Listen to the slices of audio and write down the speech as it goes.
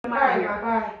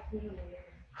Bye.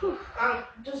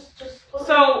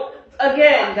 So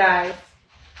again, guys,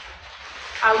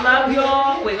 I love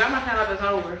y'all. Wait, why am I kind of it's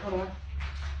not over? Hold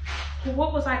on.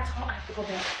 What was I talking? I have to go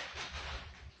back.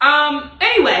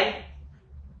 Anyway,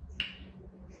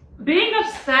 being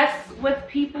obsessed with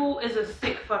people is a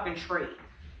sick fucking trait.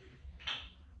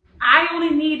 I only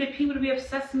need the people to be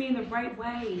obsessed with me in the right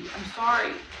way. I'm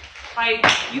sorry. Like,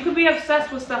 you could be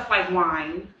obsessed with stuff like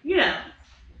wine, you know.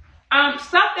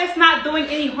 Stuff that's not doing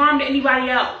any harm to anybody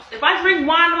else. If I drink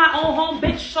wine in my own home,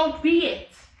 bitch, so be it.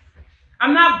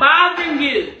 I'm not bothering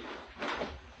you.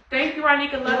 Thank you,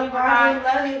 Ronika. Love you. Bye.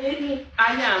 Love you, Diddy.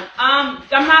 I know.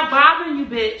 I'm not bothering you,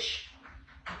 bitch.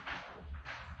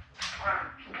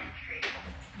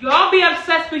 Y'all be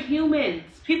obsessed with humans,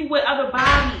 people with other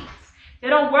bodies. They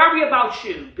don't worry about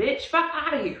you, bitch. Fuck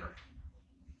out of here.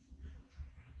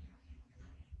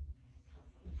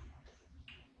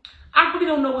 I really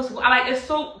don't know what's like. It's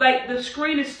so like the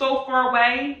screen is so far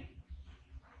away.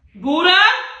 Buddha,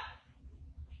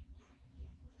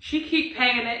 she keep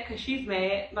paying it because she's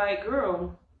mad. Like,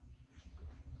 girl,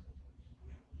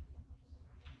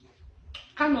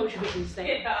 I know what you bitches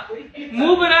saying.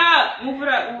 Move it up, move it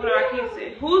up, move it up. I can't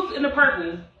see. Who's in the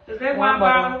purple? Is that one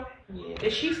bottle? Yeah.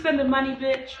 Is she sending money,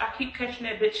 bitch? I keep catching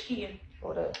that bitch keying.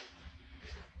 Hold up.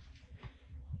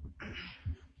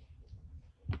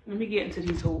 Let me get into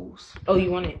these holes. Oh,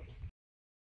 you want it?